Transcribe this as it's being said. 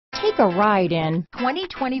Take a ride in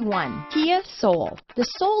 2021 Kia Soul. The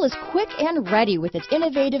Soul is quick and ready with its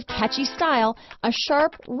innovative, catchy style, a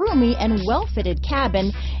sharp, roomy, and well-fitted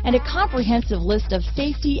cabin, and a comprehensive list of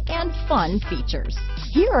safety and fun features.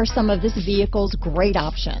 Here are some of this vehicle's great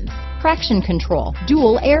options: traction control,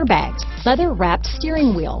 dual airbags, leather-wrapped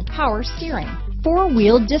steering wheel, power steering,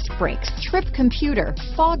 four-wheel disc brakes, trip computer,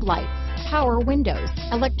 fog lights, power windows,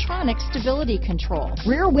 electronic stability control,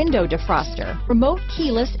 rear window defroster, remote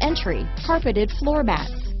keyless entry, carpeted floor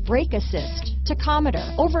mats, brake assist,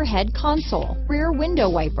 tachometer, overhead console, rear window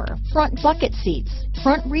wiper, front bucket seats,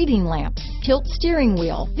 front reading lamps, tilt steering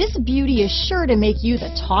wheel. This beauty is sure to make you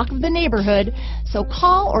the talk of the neighborhood, so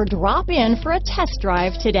call or drop in for a test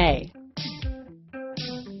drive today.